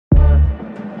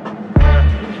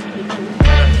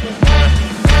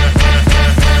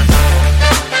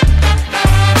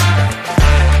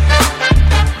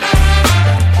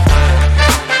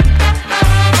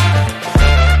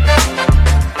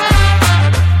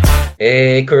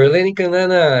Caroline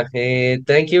Canana,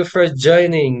 thank you for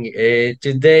joining.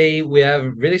 Today we have a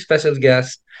really special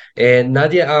guest,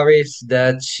 Nadia Aris,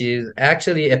 that she's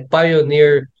actually a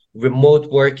pioneer remote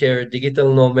worker,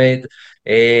 digital nomad.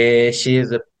 She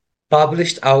is a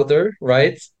published author,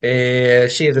 right?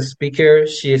 She is a speaker,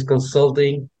 she is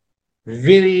consulting.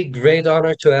 Really great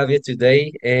honor to have you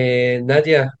today. And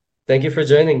Nadia, thank you for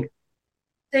joining.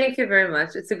 Thank you very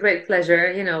much. It's a great pleasure.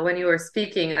 You know, when you were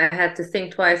speaking, I had to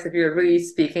think twice if you were really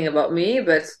speaking about me,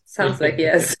 but sounds like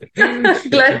yes.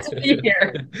 Glad to be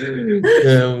here.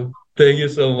 Thank you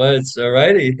so much.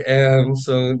 Alrighty.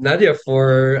 So Nadia,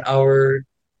 for our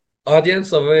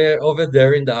audience over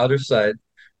there in the other side,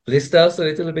 please tell us a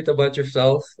little bit about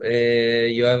yourself.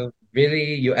 You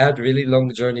had really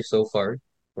long journey so far,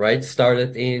 right?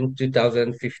 Started in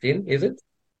 2015, is it?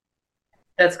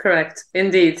 That's correct,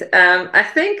 indeed. I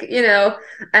think,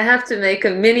 I have to make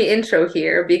a mini intro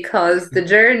here because the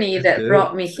journey Let's that do it.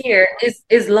 brought me here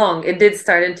is long. It did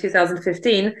start in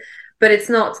 2015, but it's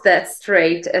not that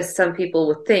straight as some people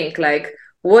would think. Like,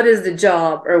 what is the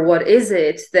job or what is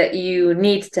it that you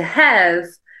need to have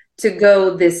to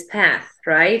go this path,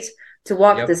 right? To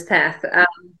walk Yep. this path.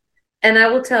 And I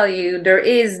will tell you, there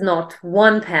is not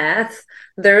one path,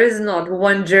 there is not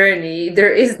one journey,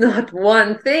 there is not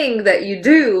one thing that you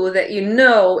do that you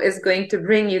know is going to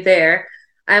bring you there.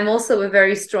 I'm also a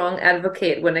very strong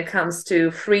advocate when it comes to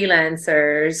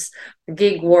freelancers,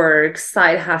 gig work,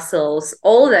 side hustles,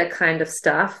 all that kind of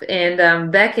stuff.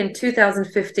 And back in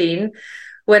 2015,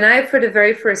 when I, for the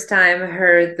very first time,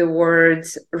 heard the word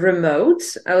remote,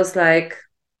 I was like,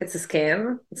 it's a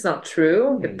scam. It's not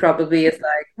true. It Hmm. probably is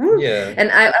like, Yeah. and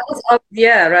I was,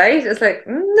 yeah, right. It's like,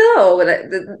 no, like,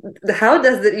 how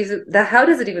does how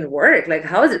does it even work? Like,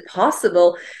 how is it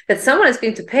possible that someone is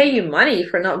going to pay you money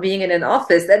for not being in an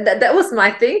office? That was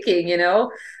my thinking, and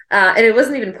it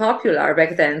wasn't even popular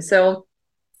back then. So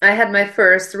I had my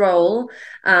first role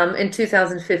in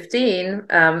 2015,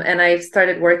 and I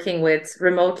started working with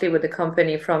remotely with a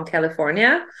company from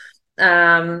California.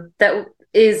 That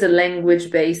is a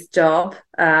language-based job.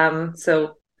 So,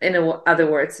 other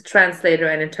words, a translator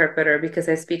and interpreter, because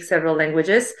I speak several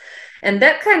languages. And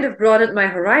that kind of broadened my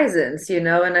horizons, and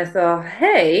I thought,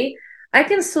 hey, I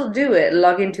can still do it,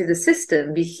 log into the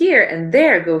system, be here and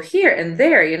there, go here and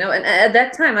there, And at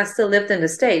that time, I still lived in the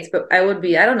States, but I would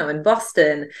be, I don't know, in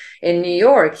Boston, in New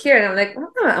York, here. And I'm like,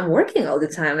 oh, I'm working all the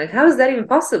time. Like, how is that even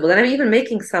possible? And I'm even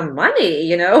making some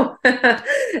money.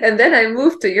 And then I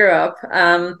moved to Europe.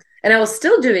 And I was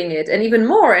still doing it and even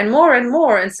more and more and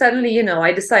more. And suddenly,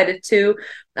 I decided to,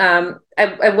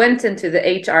 I went into the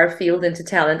HR field, into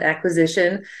talent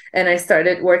acquisition, and I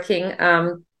started working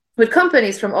with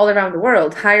companies from all around the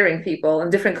world, hiring people on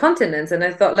different continents. And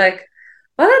I thought, like,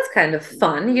 well, that's kind of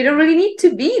fun. You don't really need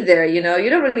to be there, You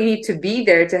don't really need to be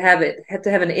there to have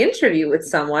an interview with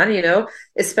someone,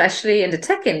 especially in the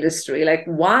tech industry. Like,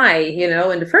 why,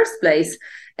 in the first place?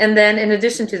 And then in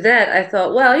addition to that, I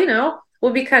thought, well,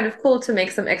 would be kind of cool to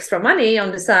make some extra money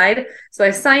on the side. So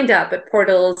I signed up at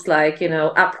portals like,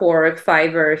 Upwork,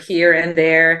 Fiverr, here and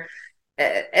there.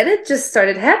 And it just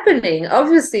started happening.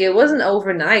 Obviously, it wasn't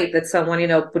overnight that someone,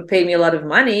 would pay me a lot of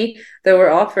money. There were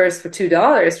offers for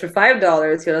 $2, for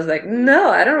 $5. I was like,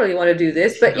 no, I don't really want to do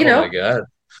this. But, Oh my God.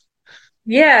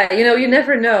 yeah, you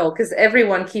never know because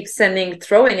everyone keeps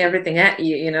throwing everything at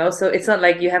you. So it's not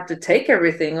like you have to take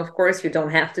everything. Of course, you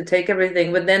don't have to take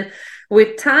everything. But then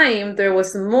with time, there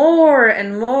was more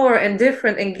and more and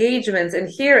different engagements and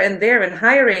here and there and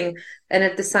hiring. And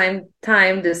at the same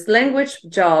time, this language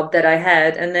job that I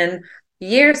had. And then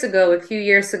a few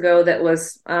years ago, that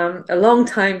was a long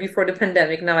time before the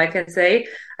pandemic. Now I can say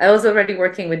I was already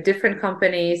working with different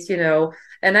companies,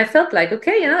 and I felt like,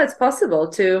 okay, it's possible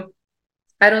to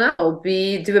I don't know,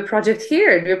 do a project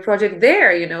here, do a project there,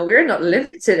 we're not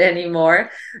limited anymore.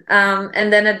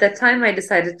 And then at that time I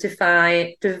decided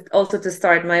to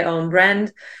start my own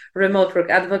brand, Remote Work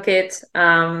Advocate,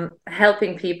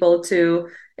 helping people to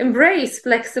embrace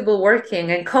flexible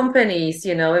working and companies,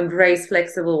 embrace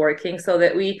flexible working so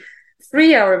that we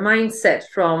free our mindset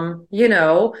from,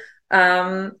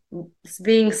 um,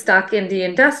 being stuck in the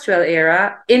industrial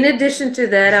era. In addition to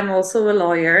that, I'm also a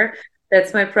lawyer.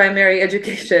 That's my primary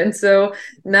education. So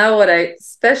now what I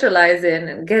specialize in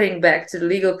and getting back to the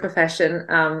legal profession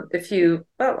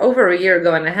over a year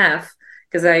ago and a half,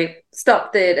 because I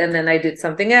stopped it and then I did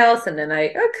something else. And then I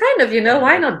kind of,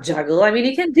 why Uh-huh. not juggle? I mean,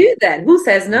 you can do that. Who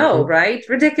says no, Mhm. right?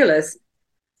 Ridiculous.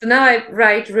 So now I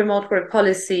write remote work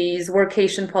policies,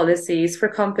 workation policies for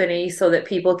companies so that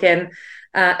people can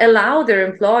allow their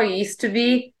employees to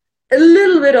be a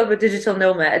little bit of a digital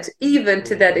nomad, even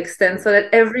to that Mhm. extent, so that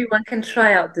everyone can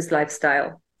try out this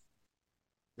lifestyle.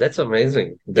 That's amazing.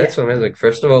 Yeah. That's amazing.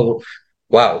 First of all,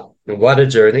 wow, what a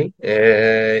journey.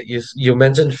 You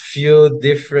mentioned few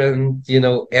different,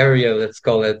 area, let's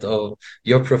call it, of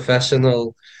your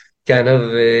professional kind of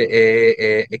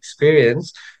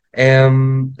experience.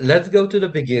 Let's go to the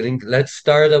beginning. Let's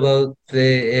start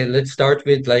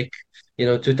with,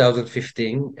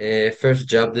 2015, first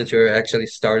job that you're actually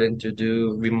starting to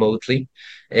do remotely.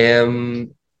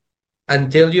 Um,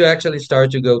 until you actually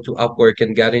start to go to Upwork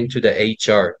and get into the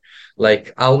HR.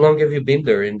 Like, how long have you been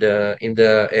there in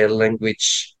the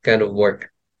language kind of work?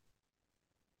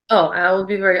 Oh, I will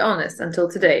be very honest, until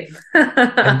today.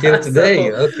 Until today.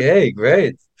 So, Okay,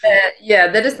 great. yeah,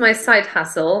 that is my side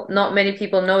hustle. Not many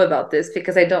people know about this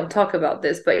because I don't talk about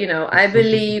this, but I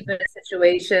believe in a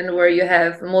situation where you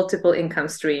have multiple income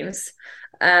streams.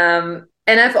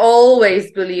 And I've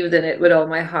always believed in it with all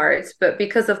my heart, but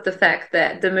because of the fact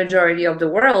that the majority of the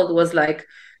world was like,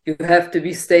 you have to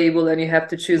be stable and you have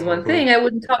to choose one Hmm. thing, I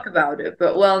wouldn't talk about it.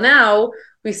 But well, now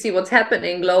we see what's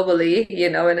happening globally,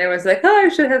 and everyone's like, oh, I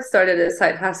should have started a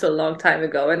side hustle a long time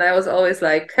ago. And I was always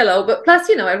like, hello. But plus,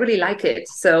 I really like it.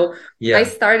 So I Yeah.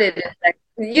 started it like,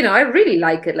 I really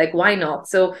like it. Like, why not?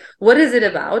 So what is it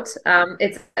about?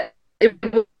 It's an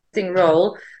interesting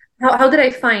role. How did I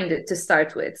find it to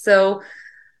start with? So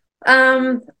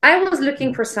I was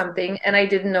looking for something and I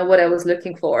didn't know what I was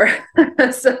looking for.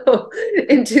 So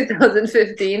in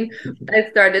 2015, I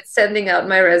started sending out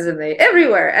my resume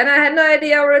everywhere and I had no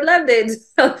idea where it landed.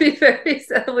 I'll be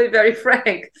very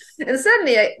frank. And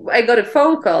suddenly I got a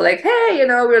phone call like, hey,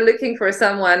 we're looking for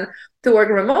someone to work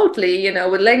remotely,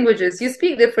 with languages. You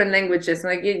speak different languages.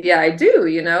 I'm like, yeah, I do.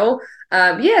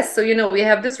 Yes. So, we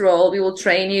have this role. We will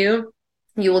train you.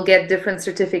 You will get different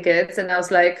certificates. And I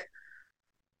was like,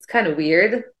 it's kind of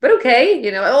weird, but okay.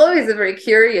 I'm always a very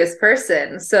curious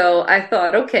person, so I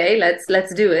thought, okay,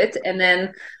 let's do it. And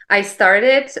then I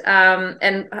started,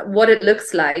 and what it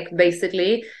looks like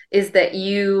basically is that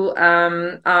you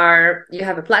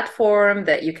have a platform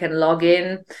that you can log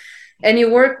in and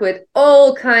you work with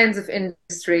all kinds of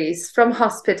industries, from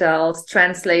hospitals,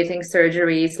 translating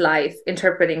surgeries live,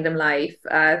 interpreting them live,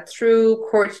 through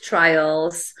court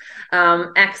trials,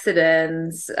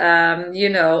 accidents,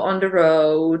 on the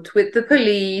road, with the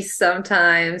police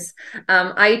sometimes,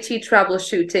 IT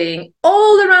troubleshooting,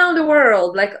 all around the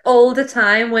world, like all the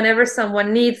time, whenever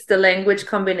someone needs the language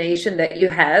combination that you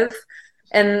have.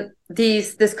 And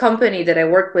this company that I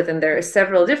work with, and there are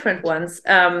several different ones,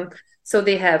 so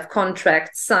they have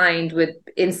contracts signed with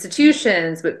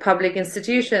institutions, with public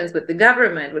institutions, with the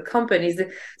government, with companies.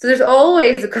 So there's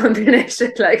always a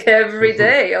combination, like every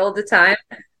day, all the time.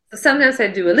 So sometimes I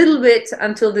do a little bit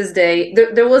until this day.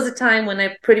 There was a time when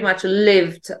I pretty much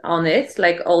lived on it,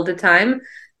 like all the time.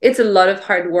 It's a lot of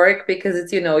hard work because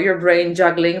it's, your brain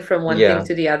juggling from one thing Yeah.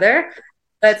 to the other.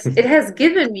 But it has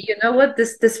given me,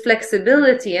 this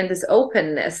flexibility and this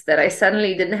openness that I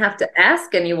suddenly didn't have to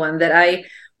ask anyone, that I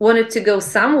wanted to go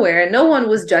somewhere. No one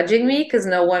was judging me because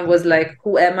no one was like,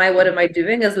 who am I? What am I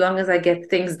doing? As long as I get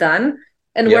things done.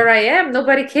 And where Yep. I am,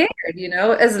 nobody cared,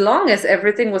 as long as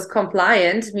everything was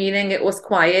compliant, meaning it was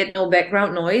quiet, no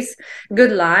background noise,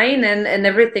 good line, and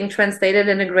everything translated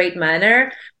in a great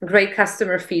manner, great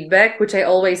customer feedback, which I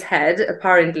always had,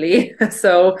 apparently.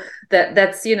 So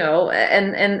that's,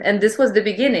 and this was the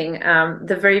beginning,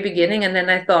 the very beginning. And then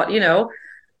I thought,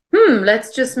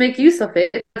 let's just make use of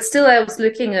it. But still, I was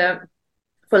looking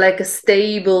for like a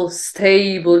stable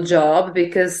job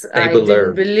because I didn't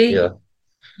Stabler. believe, Yeah.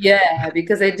 yeah,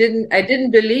 because I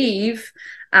didn't believe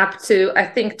up to, I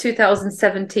think,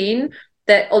 2017,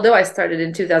 that although I started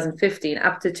in 2015,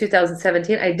 up to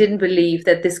 2017, I didn't believe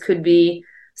that this could be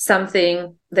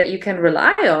something that you can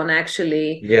rely on,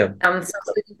 actually. Yeah. So I was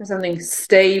looking for something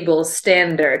stable,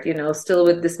 standard, still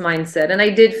with this mindset. And I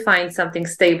did find something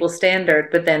stable, standard,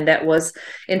 but then that was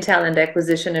in talent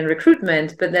acquisition and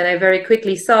recruitment. But then I very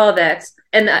quickly saw that,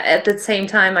 and at the same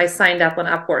time, I signed up on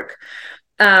Upwork.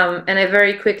 And I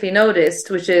very quickly noticed,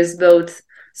 which is both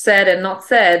said and not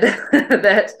said,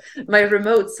 that my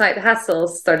remote side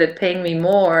hustles started paying me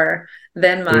more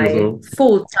than my Hmm.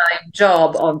 full-time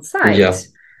job on Yeah. site.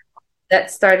 That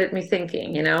started me thinking.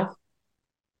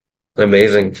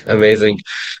 Amazing, amazing.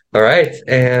 All right.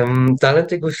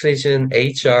 Talent acquisition,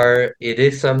 HR, it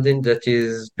is something that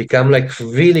is become like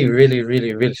really, really,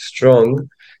 really, really strong,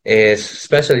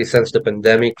 especially since the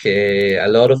pandemic. A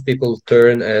lot of people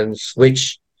turn and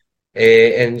switch,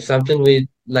 and something with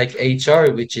like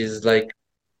HR, which is like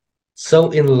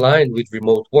so in line with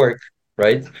remote work,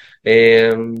 right?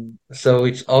 So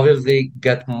it's obviously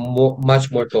got much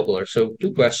more popular. So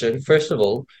two questions. First of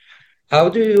all, how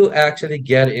do you actually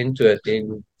get into it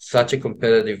in such a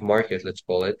competitive market, let's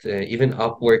call it? Even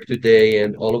Upwork today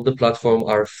and all of the platform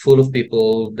are full of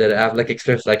people that have like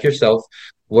experience like yourself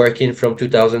working from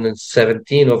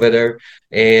 2017 over there.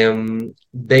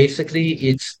 Basically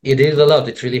it is a lot.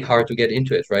 It's really hard to get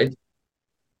into it, right?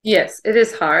 Yes, it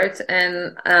is hard, and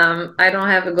I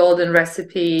don't have a golden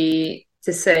recipe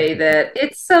to say that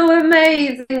it's so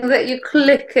amazing that you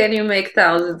click and you make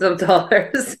thousands of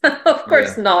dollars. Of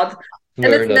course Yeah, not. And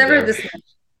we're it's not never there. this.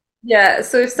 Yeah,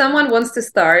 so if someone wants to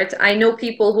start, I know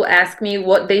people who ask me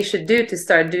what they should do to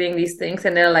start doing these things,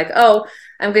 and they're like, "Oh,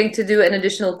 I'm going to do an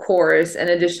additional course, an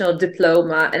additional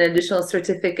diploma, an additional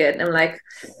certificate." And I'm like,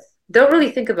 don't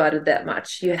really think about it that much.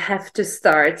 You have to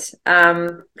start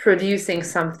producing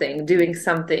something, doing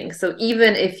something. So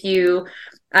even if you,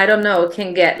 I don't know,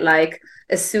 can get like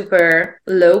a super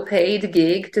low paid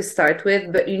gig to start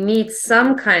with, but you need some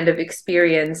kind of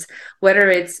experience, whether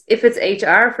it's if it's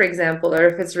HR, for example, or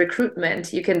if it's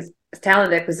recruitment, you can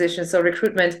talent acquisition. So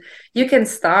recruitment, you can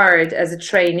start as a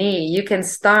trainee, you can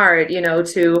start,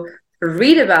 to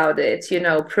read about it,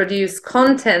 produce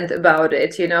content about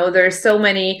it. There's so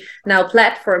many now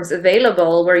platforms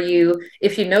available where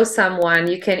if you know someone,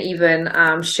 you can even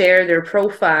share their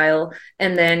profile,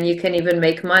 and then you can even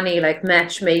make money, like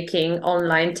matchmaking,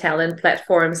 online talent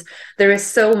platforms. There is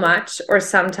so much. Or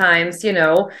sometimes,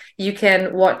 you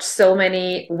can watch so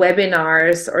many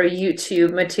webinars or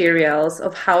YouTube materials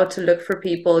of how to look for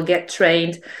people, get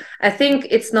trained. I think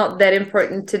it's not that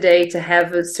important today to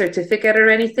have a certificate or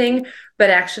anything, but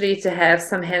actually to have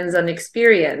some hands-on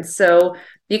experience. So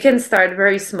you can start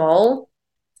very small,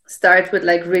 start with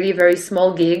like really very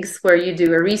small gigs where you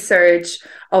do a research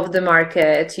of the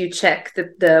market, you check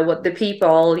the what the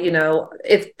people,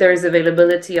 if there's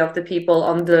availability of the people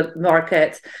on the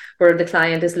market where the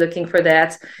client is looking for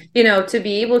that, to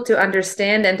be able to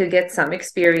understand and to get some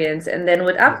experience. And then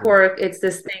with Mhm. Upwork, it's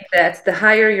this thing that the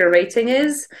higher your rating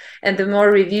is and the more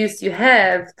reviews you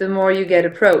have, the more you get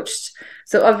approached.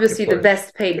 So Of obviously the course. best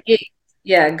paid gigs,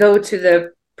 yeah, go to the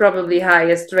probably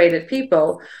highest rated people.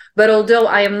 But although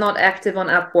I am not active on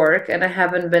Upwork, and I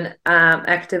haven't been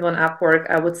active on Upwork,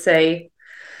 I would say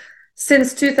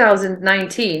since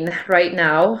 2019, right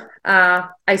now,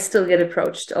 I still get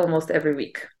approached almost every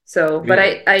week. So, but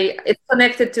Really? it's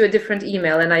connected to a different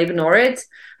email, and I ignore it.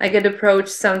 I get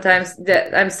approached sometimes.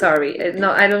 That I'm sorry, no,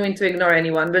 I don't mean to ignore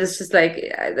anyone, but it's just like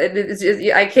it's just,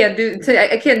 I can't do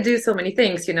I can't do so many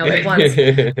things, at once.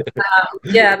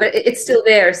 Yeah, but it's still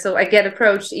there. So I get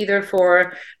approached either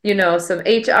for, some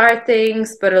HR things,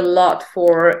 but a lot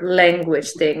for language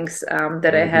things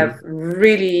that I have Hmm.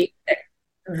 really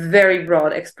very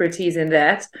broad expertise in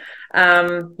that.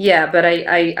 Yeah, but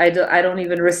I don't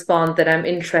even respond that I'm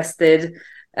interested.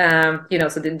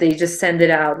 So they just send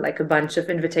it out like a bunch of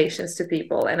invitations to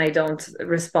people, and I don't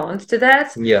respond to that.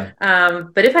 Yeah.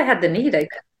 But if I had the need, I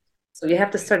could. So you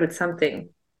have to start with something.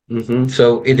 So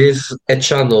it is a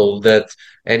channel that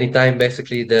anytime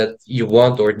basically that you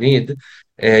want or need,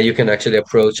 you can actually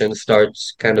approach and start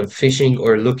kind of fishing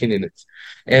or looking in it.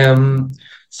 Um, Yeah.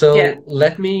 so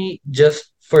let me just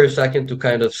for a second to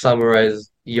kind of summarize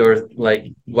your like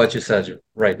what you said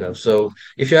right now. So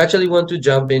if you actually want to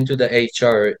jump into the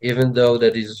HR, even though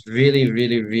that is really,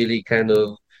 really, really kind of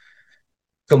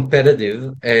competitive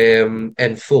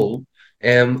and full,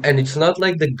 and it's not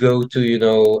like the go-to,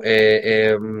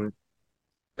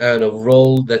 I don't know,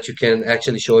 role that you can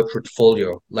actually show a portfolio,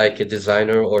 like a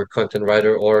designer or content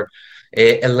writer or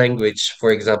a language,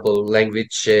 for example,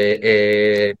 language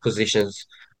positions,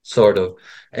 sort of.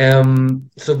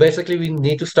 So basically, we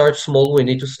need to start small. We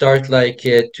need to start like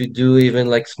to do even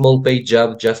like small paid job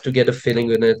just to get a feeling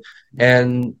in it.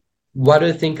 And what do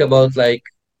you think about like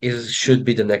is should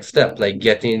be the next step, like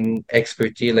getting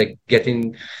expertise, like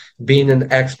getting being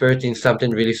an expert in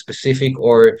something really specific,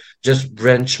 or just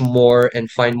branch more and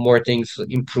find more things,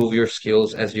 improve your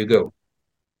skills as you go.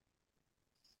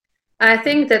 I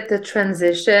think that the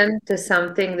transition to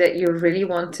something that you really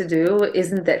want to do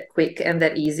isn't that quick and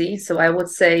that easy. So I would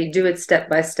say do it step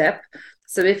by step.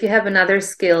 So if you have another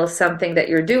skill, something that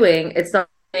you're doing, it's not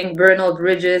saying burn all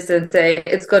bridges and say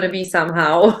it's going to be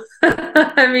somehow.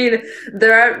 I mean,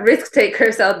 there are risk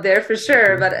takers out there for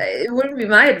sure, Mhm. but it wouldn't be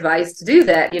my advice to do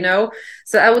that.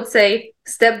 So I would say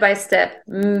step by step,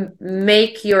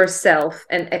 make yourself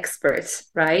an expert,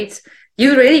 right? you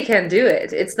really can do it.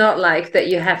 It's not like that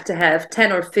you have to have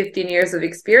 10 or 15 years of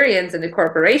experience in a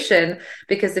corporation,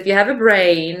 because if you have a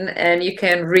brain and you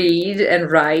can read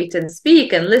and write and speak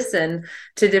and listen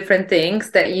to different things,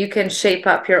 that you can shape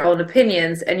up your own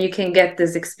opinions and you can get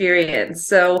this experience.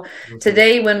 So Mhm.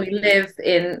 today, when we live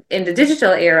in the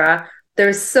digital era,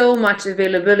 there's so much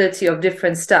availability of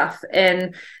different stuff. And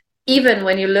even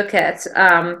when you look at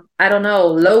I don't know,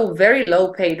 very low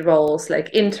paid roles like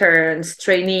interns,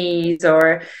 trainees, or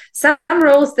some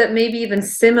roles that may be even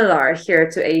similar here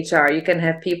to HR. You can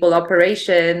have people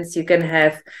operations, you can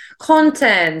have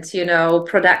content,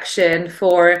 production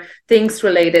for things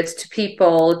related to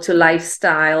people, to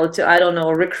lifestyle, to, I don't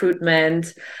know, recruitment.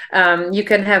 You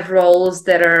can have roles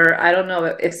that are, I don't know,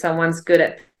 if someone's good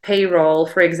at payroll,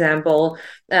 for example,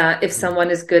 if someone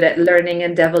is good at learning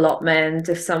and development,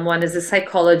 if someone is a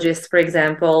psychologist, for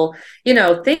example,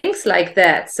 things like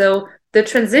that. So the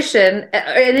transition,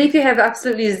 and if you have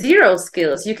absolutely zero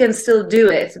skills, you can still do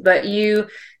it, but you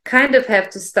kind of have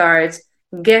to start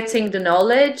getting the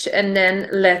knowledge and then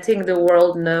letting the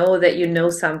world know that you know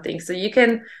something. So you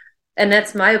can, and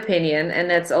that's my opinion, and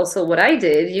that's also what I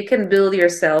did. You can build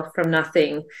yourself from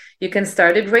nothing. You can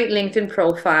start a great LinkedIn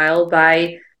profile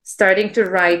by starting to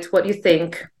write what you think,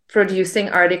 producing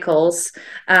articles.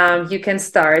 You can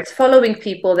start following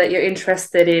people that you're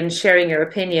interested in, sharing your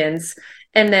opinions.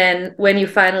 And then when you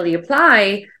finally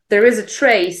apply, there is a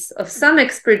trace of some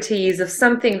expertise, of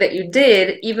something that you did,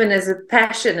 even as a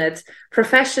passionate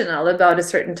professional about a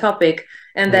certain topic.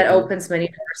 And that Mhm. opens many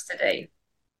doors today.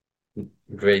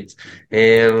 Great.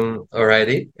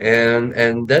 Alrighty.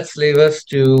 And that's leave us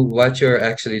to what you're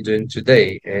actually doing today.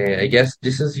 I guess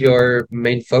this is your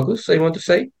main focus, I want to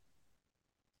say.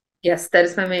 Yes, that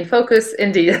is my main focus,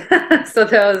 indeed. So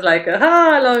that was like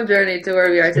a long journey to where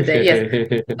we are today. Yes.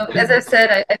 So as I said,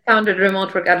 I founded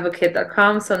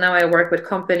remoteworkadvocate.com. So now I work with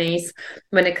companies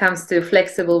when it comes to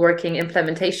flexible working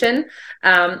implementation.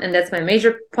 And that's my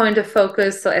major point of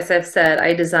focus. So as I've said,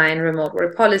 I design remote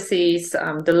work policies.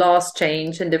 The laws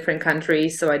change in different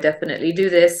countries. So I definitely do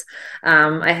this.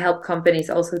 I help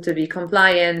companies also to be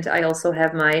compliant. I also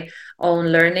have my own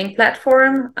learning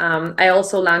platform. I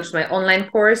also launched my online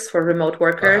course for remote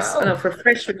workers. Oh, no, Wow. for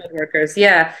fresh remote workers.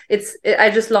 Yeah, I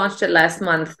just launched it last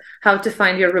month. How to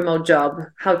find your remote job,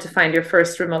 how to find your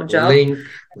first remote job.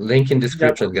 Link in Job.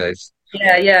 description, guys.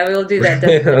 Yeah, yeah, we'll do that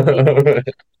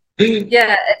definitely.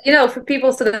 Yeah, for people,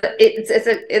 so that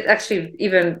it actually,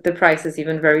 even the price is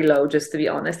even very low, just to be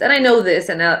honest. And I know this,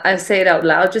 and I say it out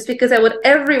loud, just because I want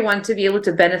everyone to be able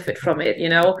to benefit from it.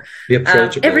 Be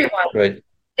approachable, Everyone. right?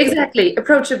 Exactly,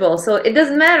 approachable. So it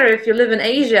doesn't matter if you live in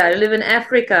Asia, you live in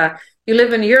Africa, you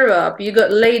live in Europe, you got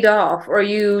laid off, or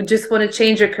you just want to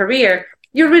change your career.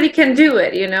 You really can do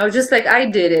it, just like I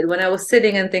did it when I was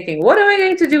sitting and thinking, what am I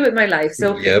going to do with my life? So,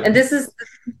 Yep. and this is,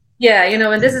 yeah,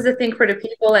 and this is the thing for the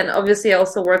people. And obviously, I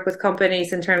also work with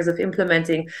companies in terms of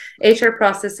implementing HR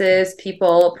processes,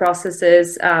 people processes.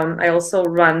 I also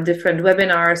run different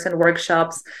webinars and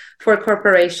workshops for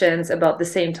corporations about the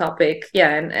same topic.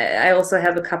 Yeah, and I also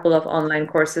have a couple of online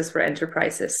courses for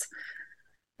enterprises.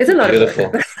 It's a lot of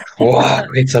work. Beautiful. Wow,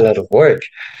 it's a lot of work.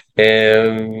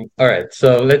 All right, so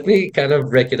let me kind of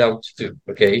break it down to two,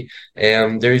 okay?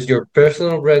 There is your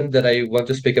personal brand that I want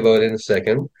to speak about in a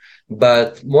second,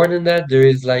 but more than that, there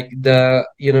is like the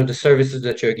services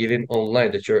that you're giving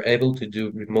online that you're able to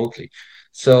do remotely.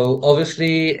 So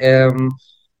obviously,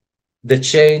 the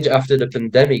change after the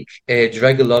pandemic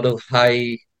dragged a lot of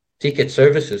high ticket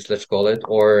services, let's call it,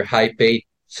 or high paid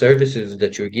services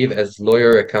that you give as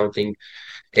lawyer, accounting,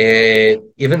 and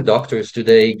even doctors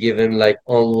today given like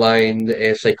online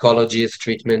psychologist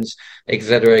treatments,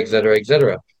 etc., etc.,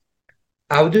 etc.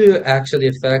 How do you actually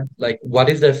affect, like, what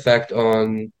is the effect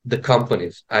on the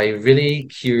companies? I'm really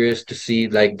curious to see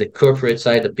like the corporate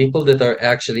side, the people that are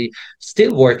actually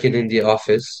still working in the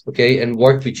office, okay, and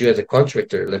work with you as a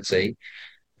contractor, let's say.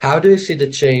 How do you see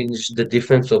the change, the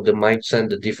difference of the mindset,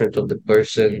 the difference of the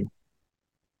person?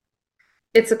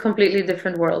 It's a completely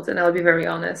different world, and I'll be very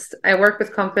honest. I work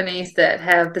with companies that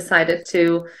have decided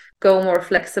to go more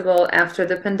flexible after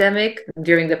the pandemic.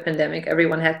 During the pandemic,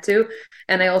 everyone had to.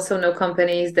 And I also know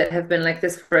companies that have been like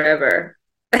this forever.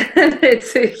 And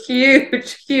it's a huge,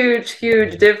 huge,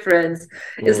 huge difference.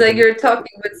 It's like Mhm. you're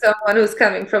talking with someone who's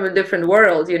coming from a different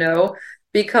world,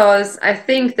 because I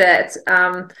think that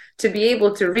to be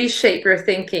able to reshape your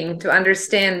thinking, to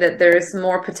understand that there is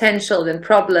more potential than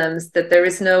problems, that there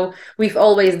is no, we've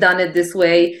always done it this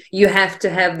way, you have to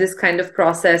have this kind of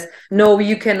process. No,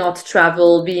 you cannot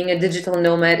travel. Being a digital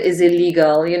nomad is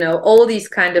illegal, all these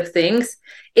kind of things.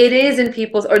 It is in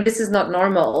people's, or this is not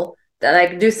normal.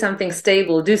 like do something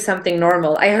stable, do something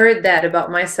normal. I heard that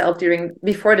about myself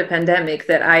before the pandemic,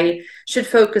 that I should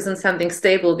focus on something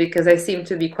stable because I seem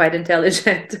to be quite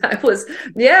intelligent. I was,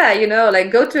 yeah,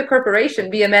 like go to a corporation,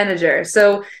 be a manager.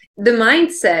 So the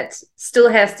mindset still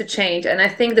has to change. And I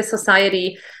think the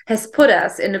society has put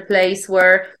us in a place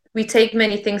where we take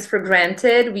many things for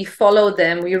granted, we follow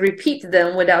them, we repeat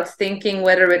them without thinking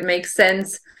whether it makes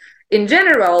sense in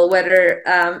general, whether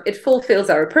it fulfills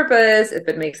our purpose, if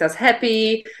it makes us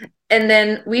happy. And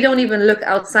then we don't even look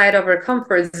outside of our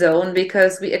comfort zone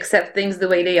because we accept things the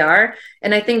way they are.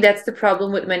 And I think that's the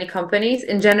problem with many companies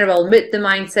in general, with the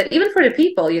mindset, even for the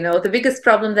people. The biggest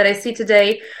problem that I see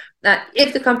today,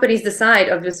 if the companies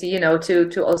decide, obviously,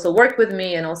 to also work with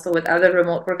me and also with other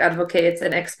remote work advocates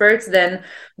and experts, then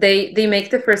they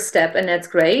make the first step, and that's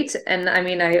great. And I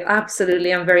mean, I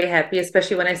absolutely am very happy,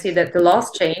 especially when I see that the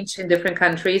laws change in different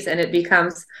countries and it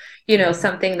becomes,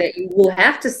 something that you will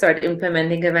have to start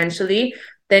implementing eventually.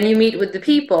 Then you meet with the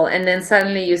people, and then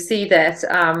suddenly you see that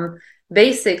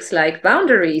basics like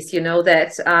boundaries,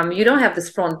 that you don't have this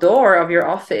front door of your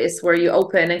office where you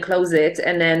open and close it,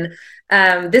 and then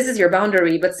this is your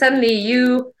boundary, but suddenly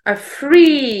you are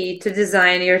free to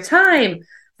design your time.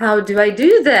 How do I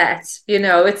do that?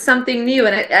 It's something new.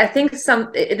 And I think this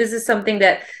is something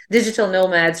that digital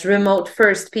nomads, remote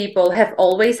first people have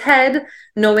always had,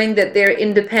 knowing that they're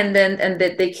independent and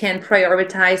that they can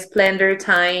prioritize, plan their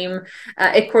time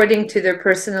according to their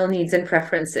personal needs and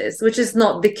preferences, which is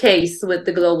not the case with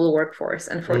the global workforce,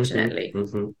 unfortunately.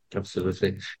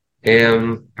 Absolutely.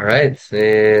 All right.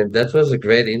 That was a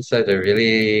great insight. I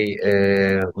really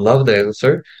love the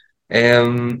answer.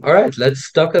 All right,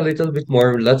 let's talk a little bit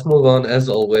more. Let's move on, as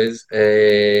always,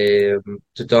 to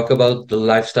talk about the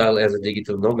lifestyle as a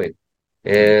digital nomad.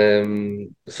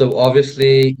 So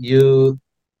obviously you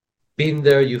been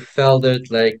there, you felt it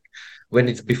like when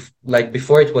it's like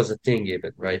before it was a thing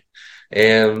even, right?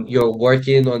 And you're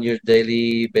working on your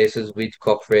daily basis with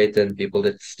corporate and people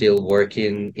that still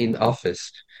working in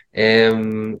office.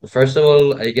 First of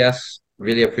all, I guess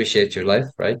really appreciate your life,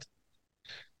 right?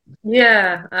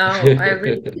 Yeah, oh, I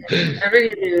really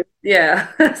do. Yeah,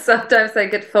 sometimes I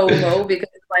get FOMO because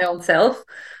of my own self,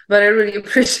 but I really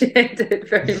appreciate it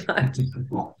very much.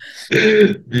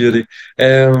 Beauty.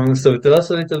 So tell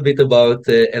us a little bit about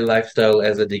a lifestyle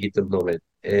as a digital nomad.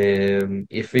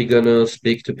 If we're gonna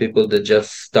speak to people that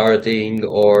just starting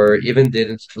or even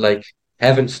didn't like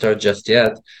haven't started just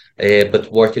yet,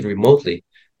 but working remotely,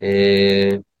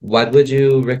 what would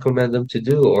you recommend them to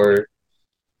do or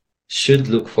should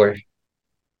look for?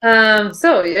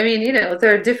 So, I mean,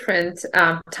 there are different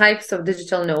types of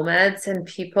digital nomads and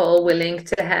people willing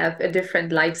to have a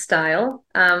different lifestyle.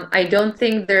 I don't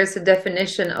think there's a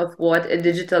definition of what a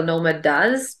digital nomad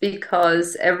does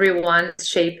because everyone's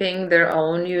shaping their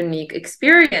own unique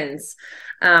experience.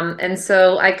 And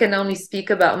so I can only speak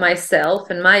about myself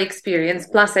and my experience,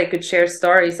 plus I could share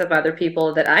stories of other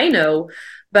people that I know.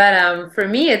 But for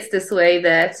me, it's this way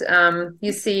that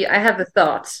you see, I have a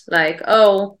thought like,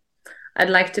 oh, I'd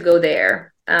like to go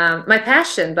there. My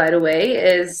passion, by the way,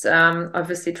 is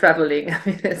obviously traveling. I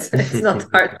mean, it's not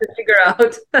hard to figure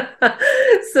out.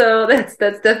 So that's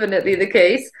definitely the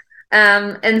case.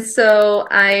 And so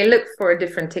I look for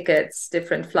different tickets,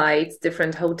 different flights,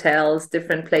 different hotels,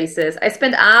 different places. I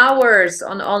spend hours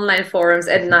on online forums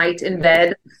at night in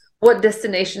bed. What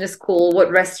destination is cool,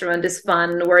 what restaurant is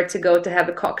fun, where to go to have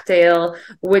a cocktail,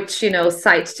 which,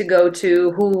 site to go to,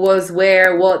 who was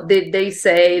where, what did they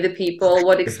say, the people,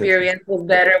 what experience was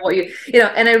better,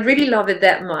 and I really love it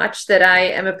that much that I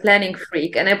am a planning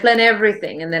freak and I plan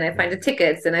everything. And then I find the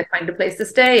tickets and I find the place to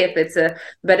stay. If it's a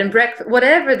bed and breakfast,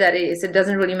 whatever that is, it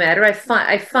doesn't really matter.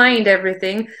 I find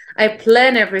everything. I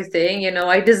plan everything,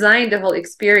 I design the whole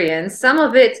experience. Some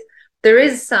of it, there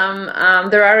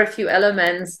are a few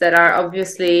elements that are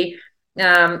obviously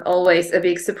always a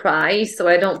big surprise. So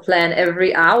I don't plan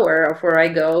every hour of where I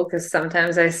go because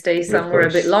sometimes I stay Of somewhere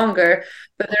a bit course. longer.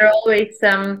 But there are always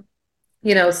some,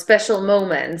 special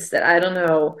moments that I don't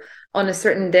know. On a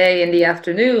certain day in the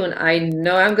afternoon, I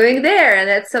know I'm going there, and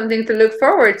that's something to look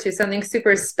forward to, something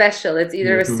super special. It's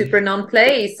either a Hmm. super known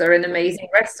place or an amazing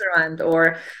restaurant,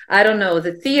 or I don't know,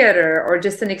 the theater, or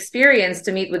just an experience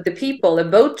to meet with the people, a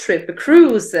boat trip, a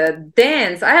cruise, a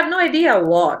dance. I have no idea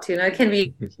what, it can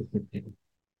be,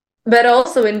 but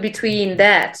also in between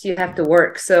that, you have to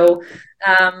work. So,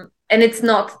 and it's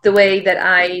not the way that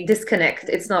I disconnect.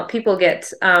 It's not people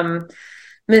get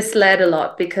misled a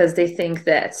lot because they think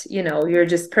that, you're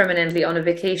just permanently on a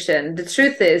vacation. The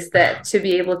truth is that to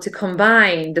be able to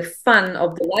combine the fun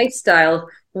of the lifestyle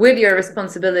with your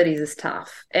responsibilities is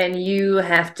tough. And you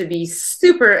have to be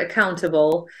super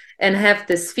accountable and have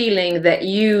this feeling that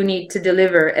you need to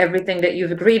deliver everything that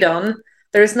you've agreed on.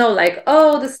 There's no like,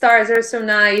 oh, the stars are so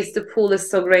nice, the pool is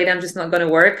so great, I'm just not going to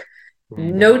work.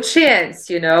 Mhm. No chance,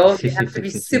 you have to be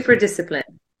super disciplined.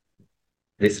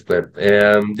 Discipline.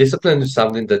 Discipline is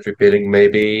something that repeating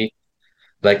maybe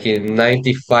like in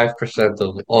 95%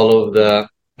 of all of the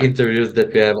interviews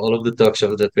that we have, all of the talk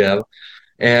shows that we have.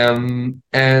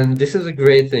 And this is a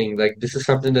great thing. Like this is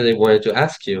something that I wanted to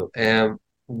ask you.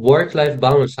 Work-life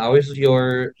balance, how is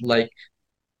your like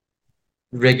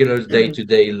regular day to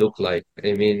day look like?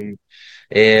 I mean,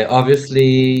 obviously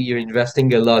you're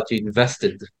investing a lot. You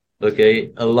invested,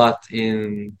 okay, a lot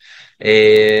in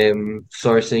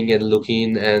sourcing and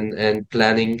looking and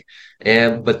planning.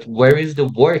 But where is the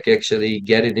work actually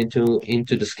getting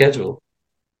into the schedule?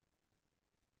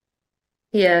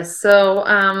 Yeah, so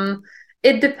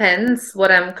it depends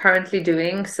what I'm currently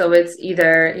doing. So it's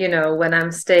either, when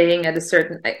I'm staying at a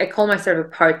certain, I call myself a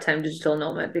part-time digital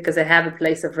nomad because I have a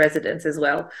place of residence as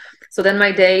well. So then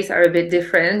my days are a bit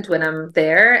different when I'm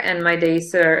there, and my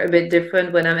days are a bit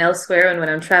different when I'm elsewhere and when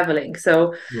I'm traveling.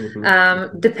 So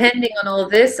Hmm. depending on all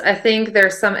this, I think there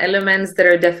are some elements that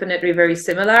are definitely very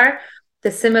similar.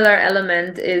 The similar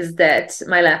element is that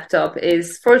my laptop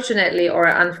is fortunately or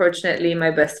unfortunately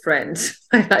my best friend,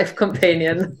 my life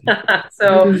companion.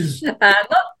 So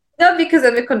not because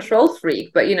I'm a control freak,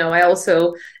 but I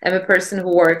also am a person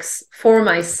who works for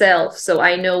myself. So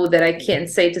I know that I can't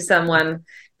say to someone,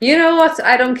 you know what,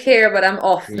 I don't care, but I'm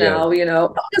off Yeah.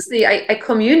 now. Obviously I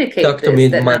communicate Talk to me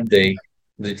this that Monday.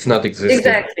 It's not existing.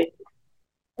 exactly.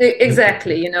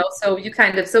 Exactly, so you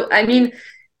kind of, so I mean,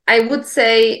 I would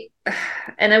say,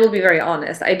 and I will be very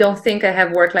honest, I don't think I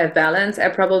have work-life balance. I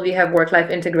probably have work-life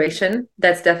integration.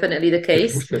 That's definitely the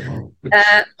case,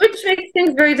 which makes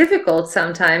things very difficult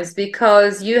sometimes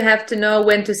because you have to know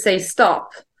when to say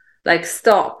stop, like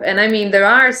stop. And I mean, there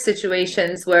are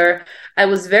situations where I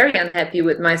was very unhappy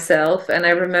with myself. And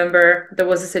I remember there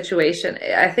was a situation,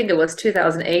 I think it was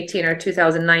 2018 or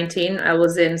 2019. I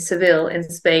was in Seville in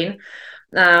Spain,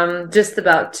 just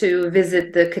about to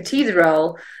visit the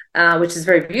cathedral, which is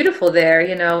very beautiful there,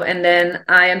 and then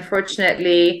I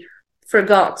unfortunately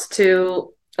forgot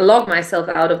to log myself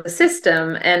out of the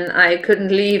system, and I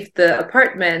couldn't leave the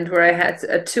apartment where I had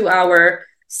a 2 hour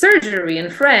surgery in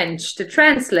French to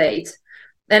translate.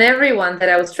 And everyone that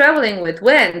I was traveling with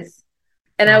went,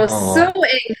 and I was so Oh,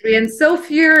 angry and so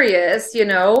furious,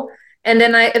 And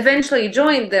then I eventually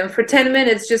joined them for 10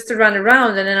 minutes just to run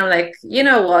around. And then I'm like, you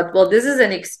know what? Well, this is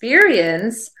an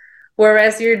experience.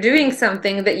 Whereas you're doing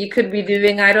something that you could be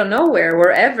doing, I don't know where,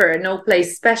 wherever, no place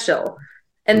special.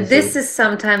 And this hmm. is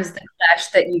sometimes the clash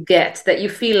that you get, that you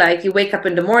feel like you wake up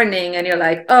in the morning and you're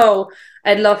like, oh,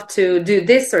 I'd love to do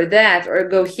this or that or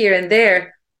go here and there.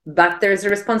 But there's a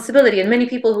responsibility. And many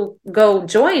people who go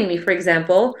join me, for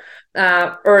example,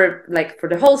 or like for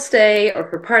the whole stay or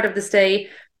for part of the stay,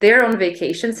 they're on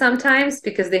vacation sometimes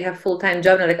because they have full-time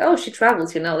job and they're like, oh, she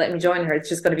travels, let me join her. It's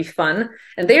just going to be fun.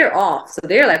 And they're off. So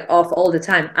they're like off all the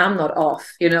time. I'm not off,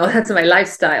 that's my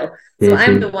lifestyle. So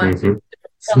I'm Hmm. the one to Hmm. be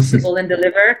responsible and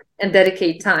deliver and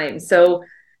dedicate time. So,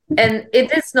 and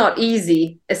it is not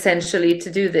easy essentially to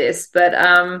do this, but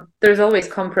there's always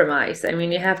compromise. I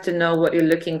mean, you have to know what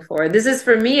you're looking for. This is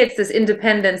for me, it's this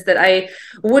independence that I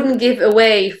wouldn't give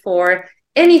away for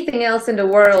anything else in the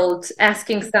world,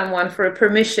 asking someone for a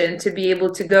permission to be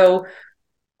able to go,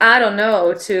 I don't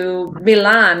know, to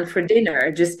Milan for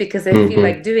dinner just because I feel Hmm.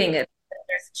 like doing it.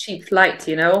 There's a cheap flight.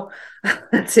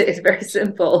 That's it. It's very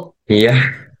simple. Yeah.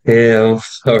 Yeah.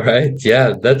 All right. Yeah,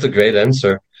 that's a great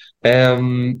answer.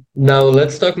 Now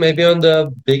let's talk maybe on the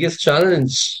biggest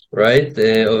challenge, right,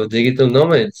 of digital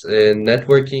nomads,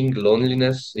 networking,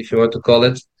 loneliness, if you want to call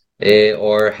it,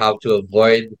 or how to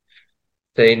avoid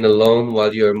staying alone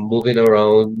while you're moving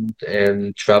around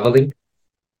and traveling.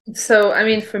 So, I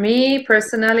mean, for me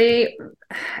personally,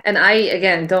 and I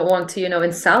again don't want to,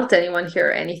 insult anyone here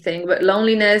or anything, but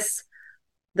loneliness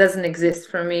doesn't exist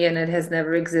for me and it has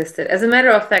never existed. As a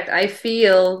matter of fact, I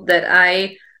feel that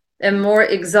I am more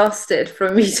exhausted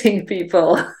from meeting people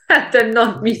than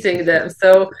not meeting them.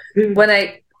 So when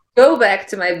I go back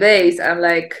to my base, I'm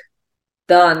like,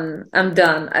 done. I'm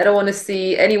done. I don't want to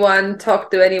see anyone,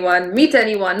 talk to anyone, meet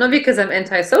anyone, not because I'm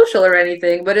antisocial or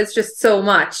anything, but it's just so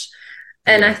much.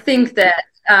 And I Yeah. think that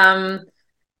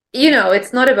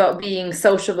it's not about being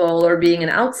sociable or being an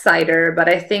outsider, but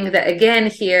I think that again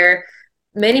here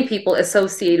many people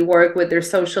associate work with their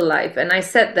social life. And I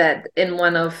said that in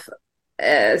one of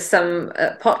some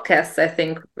podcasts, I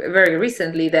think, very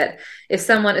recently, that if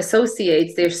someone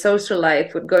associates their social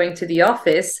life with going to the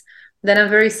office, then I'm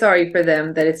very sorry for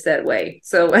them that it's that way.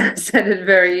 So I said it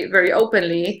very, very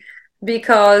openly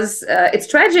because it's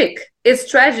tragic. It's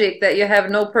tragic that you have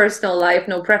no personal life,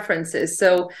 no preferences.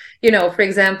 So, for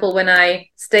example, when I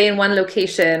stay in one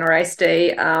location or I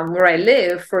stay where I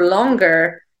live for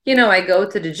longer, I go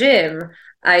to the gym.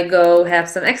 I go have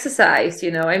some exercise,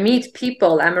 I meet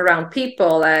people, I'm around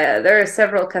people. There are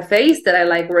several cafes that I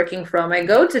like working from. I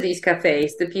go to these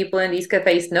cafes. The people in these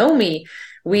cafes know me.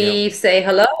 Yeah. We say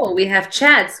hello, we have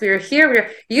chats, we're here,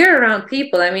 you're around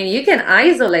people. I mean, you can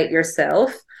isolate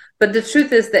yourself, but the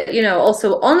truth is that,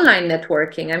 also online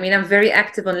networking. I mean, I'm very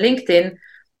active on LinkedIn.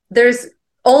 There's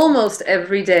almost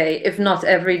every day, if not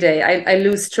every day, I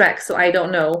lose track, so I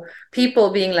don't know, people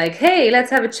being like, hey,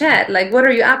 let's have a chat, like, what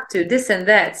are you up to, this and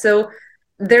that. So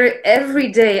there,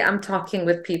 every day I'm talking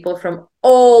with people from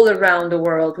all around the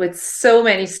world with so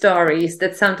many stories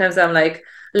that sometimes I'm like,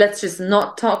 let's just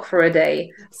not talk for a day.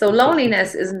 So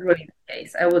loneliness isn't really the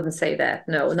case. I wouldn't say that.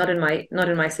 No, not in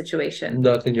my situation.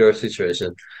 Not in your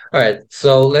situation. All right,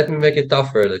 so let me make it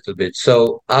tougher a little bit.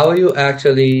 So, how are you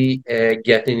actually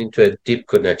getting into a deep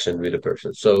connection with a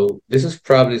person? So, this is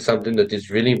probably something that is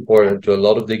really important to a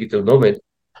lot of digital nomads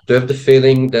to have the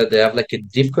feeling that they have like a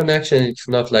deep connection. It's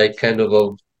not like kind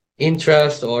of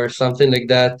interest or something like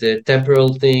that, a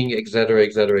temporal thing, etc.,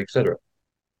 etc., etc.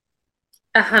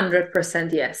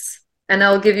 100% yes. And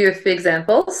I'll give you a few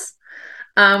examples.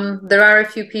 There are a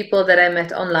few people that I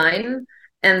met online.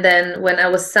 And then when I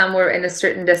was somewhere in a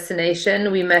certain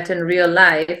destination, we met in real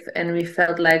life and we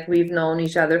felt like we've known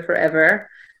each other forever.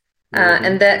 And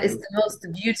Hmm. that is the most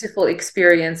beautiful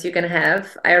experience you can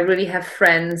have. I really have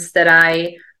friends that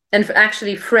and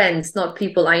actually friends, not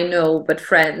people I know, but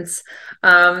friends,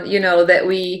 that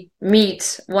we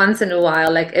meet once in a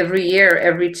while, like every year,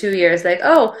 every 2 years, like,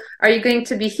 oh, are you going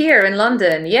to be here in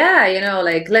London? Yeah,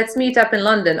 like, let's meet up in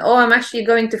London. Oh, I'm actually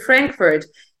going to Frankfurt.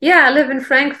 Yeah, I live in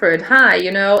Frankfurt. Hi,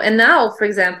 and now, for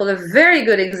example, a very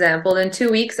good example, in 2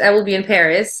 weeks, I will be in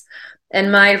Paris.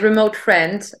 And my remote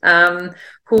friend,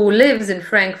 who lives in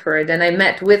Frankfurt, and I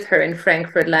met with her in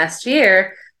Frankfurt last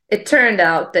year, it turned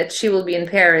out that she will be in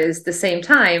Paris the same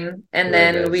time. And Very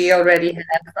then we nice. already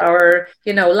have our,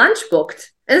 lunch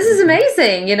booked. And this is Hmm.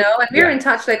 amazing, and we're Yeah. in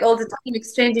touch like all the time,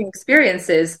 exchanging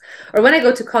experiences. Or when I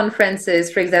go to conferences,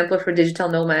 for example, for digital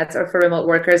nomads or for remote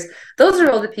workers, those are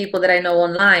all the people that I know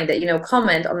online that,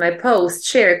 comment on my posts,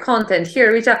 share content,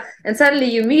 here, reach out. And suddenly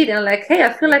you meet and like, hey,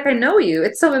 I feel like I know you.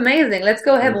 It's so amazing. Let's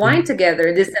go have wine Hmm.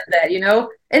 together, this and that.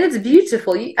 And it's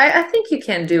beautiful. I think you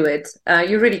can do it.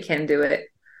 You really can do it.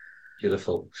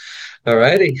 Beautiful. All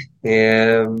righty.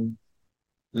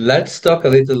 Let's talk a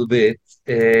little bit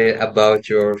about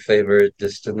your favorite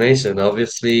destination.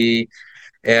 Obviously,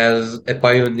 as a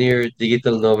pioneer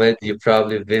digital nomad, you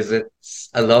probably visit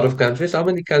a lot of countries. How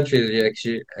many countries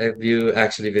have you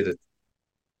actually visited?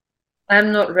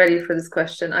 I'm not ready for this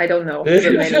question. I don't know, but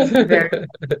many, very,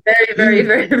 very, very,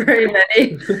 very, very many.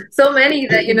 So many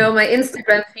that, my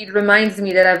Instagram feed reminds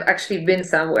me that I've actually been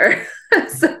somewhere.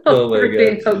 So Oh my God.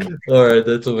 really, okay. All right,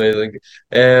 that's amazing.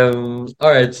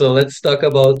 All right, so let's talk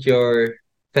about your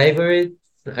favorite.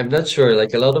 I'm not sure.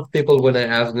 Like a lot of people, when I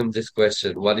ask them this question,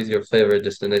 what is your favorite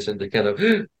destination? They kind of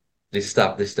they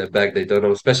stop, they step back, they don't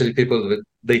know, especially people that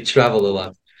they travel a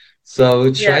lot.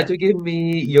 So try Yeah. to give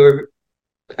me your,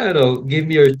 I don't know, give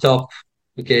me your top,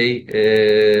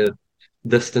 okay,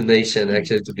 destination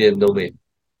actually to be a nomad.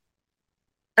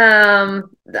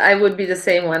 I would be the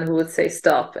same one who would say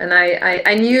stop. And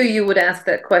I knew you would ask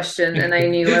that question, and I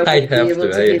knew I I would be have able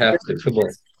to, to I give have you to. Come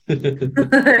on.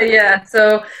 Yeah,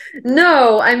 so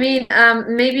no, I mean,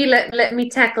 maybe let me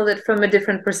tackle it from a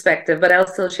different perspective, but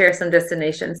I'll still share some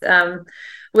destinations.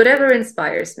 Whatever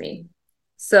inspires me.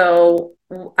 So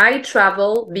I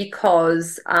travel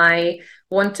because I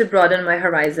want to broaden my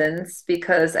horizons,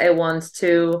 because I want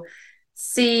to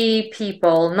see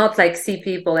people, not like see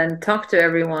people and talk to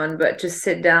everyone, but just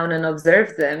sit down and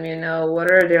observe them. What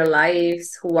are their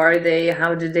lives? Who are they?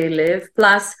 How do they live?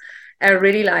 Plus, I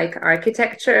really like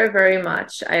architecture very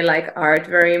much. I like art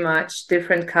very much,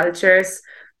 different cultures.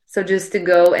 So just to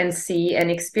go and see and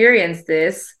experience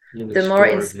this, You the more explore,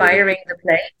 yeah. inspiring the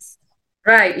place.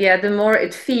 Right, yeah, the more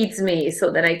it feeds me.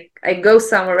 So then I go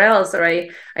somewhere else, or I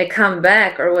come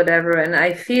back or whatever, and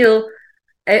I feel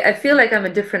like I'm a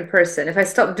different person. If I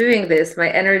stop doing this, my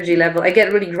energy level, I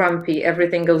get really grumpy,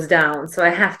 everything goes down. So I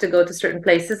have to go to certain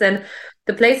places. And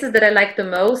the places that I like the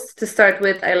most to start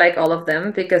with, I like all of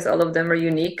them because all of them are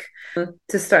unique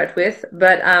to start with.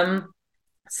 But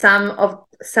some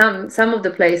of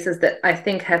the places that I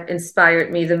think have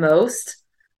inspired me the most,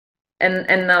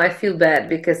 and now I feel bad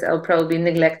because I'll probably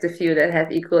neglect a few that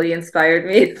have equally inspired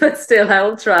me, but still I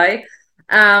will try.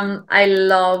 I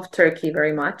love Turkey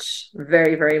very much,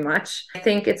 very, very much. I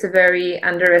think it's a very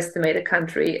underestimated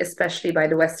country, especially by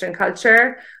the Western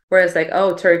culture. Whereas like,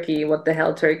 oh, Turkey, what the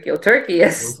hell, Turkey? Oh,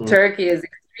 Mhm. Turkey is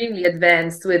extremely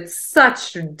advanced with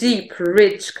such deep,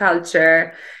 rich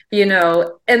culture,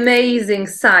 amazing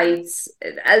sights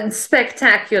and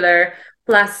spectacular,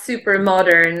 plus super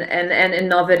modern and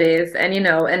innovative, and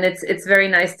it's very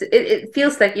nice it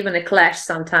feels like even a clash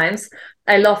sometimes.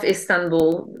 I love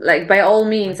Istanbul. Like, by all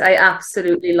means, I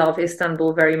absolutely love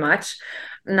Istanbul very much.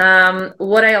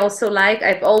 What I also like,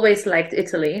 I've always liked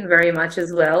Italy very much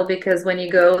as well, because when you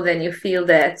go, then you feel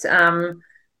that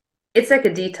it's like a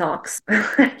detox.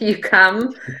 You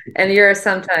come and you're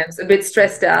sometimes a bit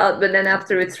stressed out, but then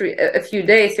after a few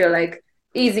days, you're like,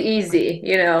 easy, easy,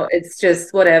 it's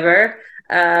just whatever.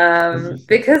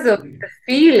 Because of the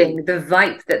feeling, the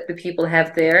vibe that the people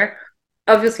have there.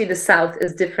 Obviously, the south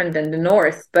is different than the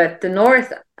north, but the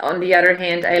north, on the other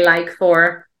hand, I like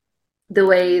for the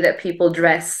way that people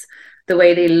dress, the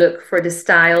way they look, for the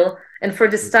style. And for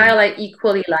the style, Mhm. I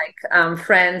equally like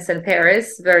France and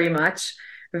Paris very much,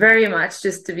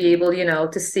 just to be able,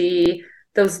 to see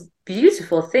those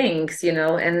beautiful things,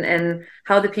 and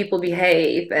how the people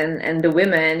behave, and the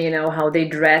women, how they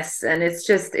dress. And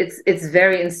it's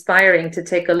very inspiring to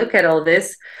take a look at all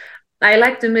this. I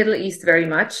like the Middle East very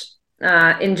much,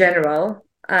 in general.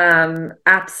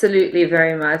 Absolutely,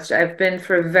 very much. I've been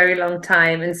for a very long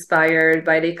time inspired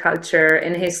by the culture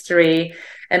and history.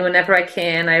 And whenever I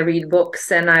can, I read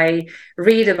books and I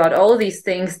read about all these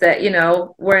things that,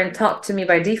 weren't taught to me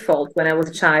by default when I was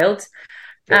a child.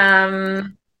 Yeah.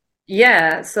 Um,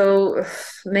 yeah, so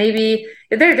maybe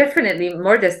they're definitely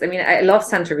more this. I mean, I love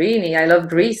Santorini. I love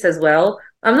Greece as well.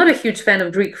 I'm not a huge fan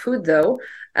of Greek food though.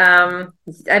 Um,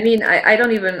 I mean, I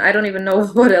don't even know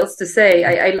what else to say.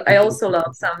 I also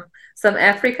love some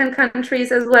African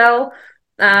countries as well.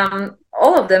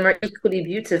 All of them are equally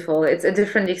beautiful. It's a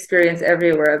different experience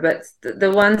everywhere, but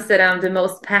the ones that I'm the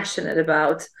most passionate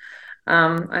about,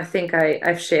 I think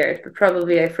I've shared, but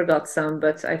probably I forgot some,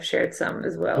 but I've shared some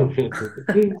as well.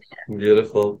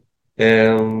 Beautiful.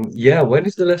 Yeah, when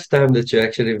is the last time that you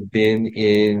actually been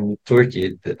in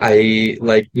Turkey?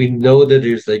 We know that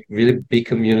there's like really big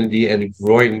community and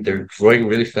growing. They're growing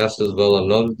really fast as well. I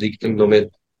love the Nomad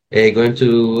going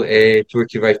to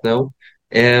Turkey right now.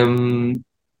 Um,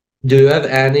 do you have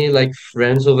any like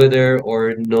friends over there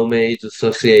or nomads,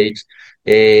 associates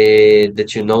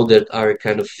that you know that are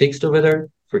kind of fixed over there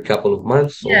for a couple of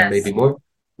months or maybe Yes, more?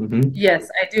 Mm-hmm. yes,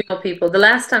 I do know people. The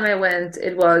last time I went,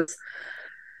 it was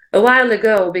a while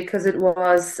ago because it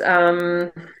was,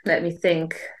 let me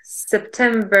think,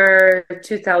 September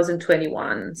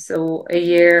 2021. So a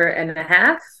year and a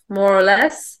half, more or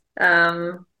less.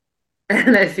 And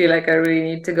I feel like I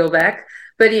really need to go back.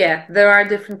 But yeah, there are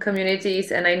different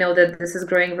communities, and I know that this is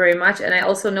growing very much. And I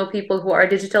also know people who are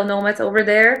digital nomads over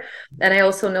there, and I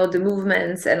also know the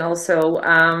movements and also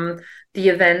the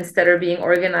events that are being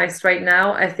organized right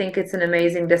now. I think it's an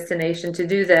amazing destination to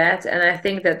do that, and I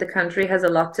think that the country has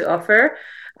a lot to offer.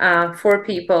 For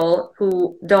people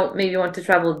who don't maybe want to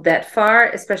travel that far,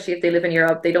 especially if they live in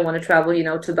Europe, they don't want to travel,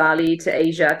 to Bali, to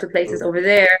Asia, to places over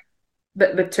there,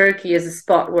 but Turkey is a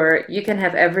spot where you can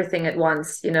have everything at once.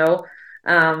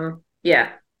 Yeah,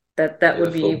 that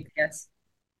would Beautiful. be, yes.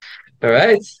 All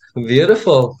right,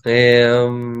 beautiful.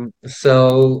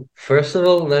 So first of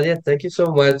all, Nadia, thank you so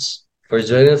much for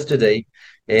joining us today.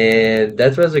 And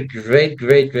that was a great,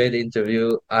 great, great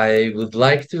interview. I would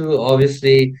like to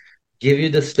obviously give you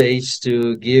the stage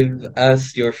to give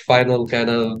us your final kind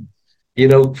of,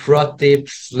 pro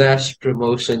tips slash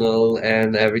promotional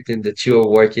and everything that you are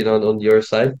working on your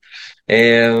side.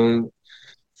 And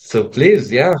so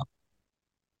please, yeah.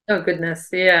 Oh goodness,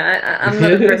 yeah. I'm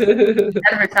not a person who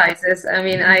advertises. I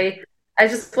mean, I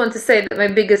just want to say that my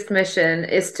biggest mission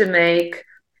is to make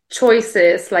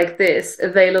choices like this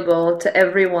available to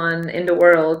everyone in the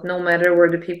world, no matter where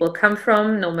the people come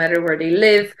from, no matter where they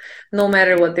live, no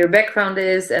matter what their background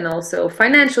is, and also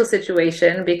financial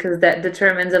situation, because that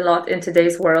determines a lot in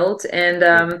today's world. And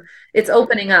it's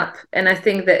opening up. And I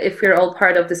think that if we're all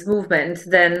part of this movement,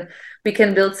 then we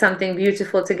can build something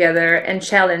beautiful together and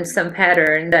challenge some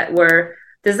pattern that were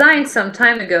designed some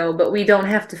time ago, but we don't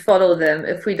have to follow them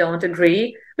if we don't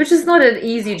agree, which is not an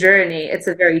easy journey. It's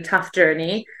a very tough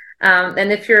journey.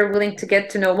 And if you're willing to get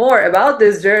to know more about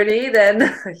this journey,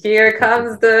 then here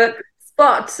comes the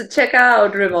spot to check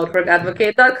out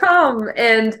remoteworkadvocate.com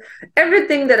and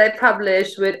everything that I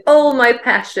publish with all my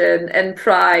passion and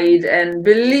pride and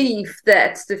belief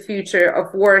that the future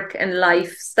of work and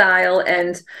lifestyle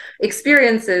and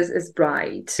experiences is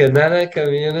bright. Kanana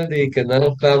community,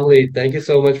 Kanana family, thank you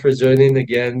so much for joining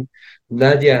again.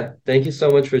 Nadia, thank you so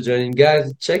much for joining.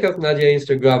 Guys, check out Nadia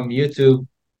Instagram, YouTube,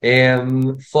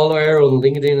 and follow her on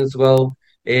LinkedIn as well.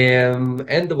 And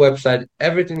the website,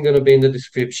 everything gonna be in the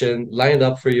description, lined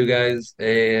up for you guys.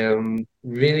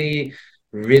 Really,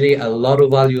 really a lot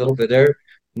of value over there.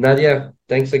 Nadia,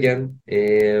 thanks again.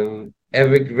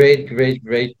 Have a great, great,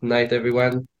 great night,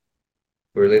 everyone.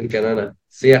 Berlin, Canada.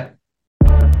 See ya.